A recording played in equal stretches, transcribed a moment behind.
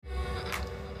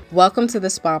Welcome to the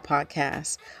S.P.A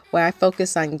podcast, where I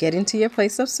focus on getting to your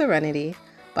place of serenity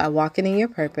by walking in your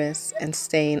purpose and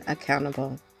staying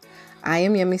accountable. I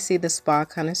am Yemisi, the S.P.A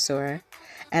connoisseur,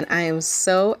 and I am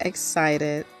so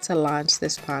excited to launch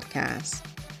this podcast.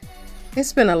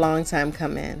 It's been a long time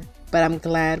coming, but I'm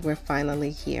glad we're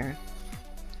finally here.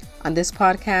 On this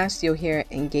podcast, you'll hear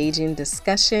engaging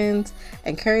discussions,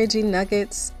 encouraging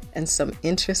nuggets, and some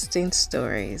interesting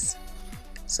stories.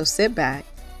 So sit back,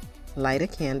 light a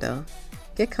candle,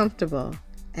 get comfortable,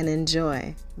 and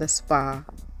enjoy the S.P.A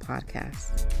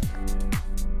podcast.